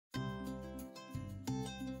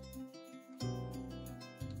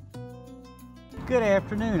Good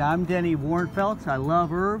afternoon, I'm Danny Warrenfeltz. I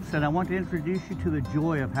love herbs and I want to introduce you to the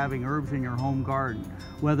joy of having herbs in your home garden.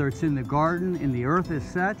 Whether it's in the garden, in the earth as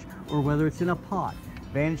such, or whether it's in a pot.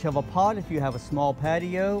 Advantage of a pot, if you have a small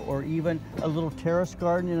patio or even a little terrace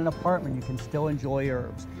garden in an apartment, you can still enjoy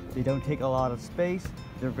herbs. They don't take a lot of space,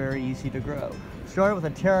 they're very easy to grow. Started with a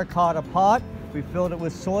terracotta pot. We filled it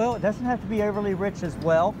with soil. It doesn't have to be overly rich as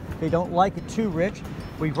well. They don't like it too rich.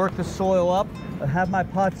 We work the soil up. I have my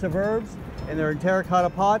pots of herbs and they're in terracotta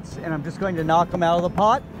pots, and I'm just going to knock them out of the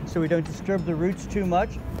pot so we don't disturb the roots too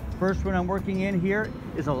much. First one I'm working in here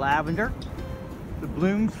is a lavender. The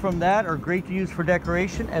blooms from that are great to use for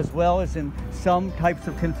decoration as well as in some types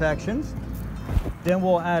of confections. Then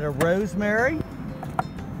we'll add a rosemary.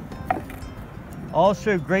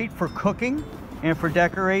 Also great for cooking and for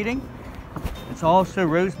decorating. It's also,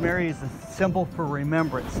 rosemary is a symbol for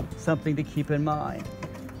remembrance, something to keep in mind.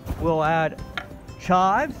 We'll add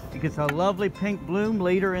chives. It gets a lovely pink bloom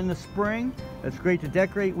later in the spring. That's great to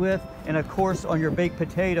decorate with. And of course, on your baked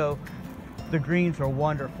potato, the greens are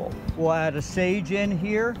wonderful. We'll add a sage in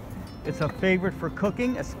here. It's a favorite for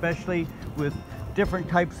cooking, especially with different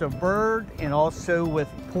types of bird and also with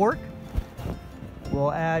pork.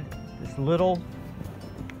 We'll add this little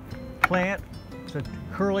plant, it's a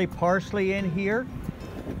curly parsley in here.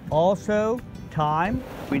 Also, thyme.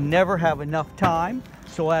 We never have enough thyme,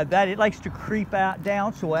 so we'll add that. It likes to creep out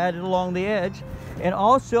down, so we'll add it along the edge. And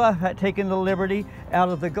also, I've taken the liberty out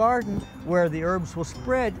of the garden where the herbs will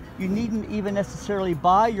spread. You needn't even necessarily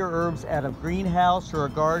buy your herbs at a greenhouse or a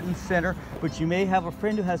garden center, but you may have a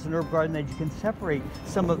friend who has an herb garden that you can separate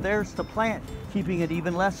some of theirs to plant, keeping it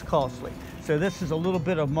even less costly. So this is a little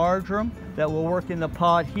bit of marjoram that will work in the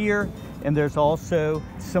pot here, and there's also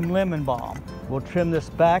some lemon balm. We'll trim this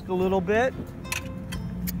back a little bit.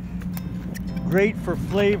 Great for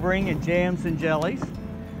flavoring in jams and jellies.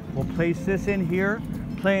 We'll place this in here,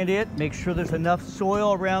 plant it, make sure there's enough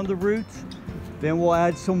soil around the roots. Then we'll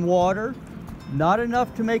add some water, not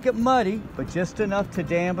enough to make it muddy, but just enough to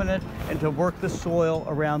dampen it and to work the soil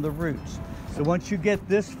around the roots. So once you get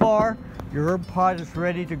this far, your herb pot is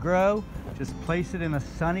ready to grow. Just place it in a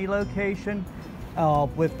sunny location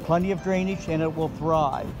with plenty of drainage, and it will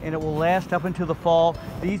thrive. And it will last up until the fall.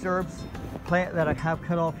 These herbs that I have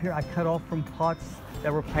cut off here, I cut off from pots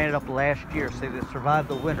that were planted up last year, so they survived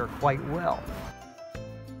the winter quite well.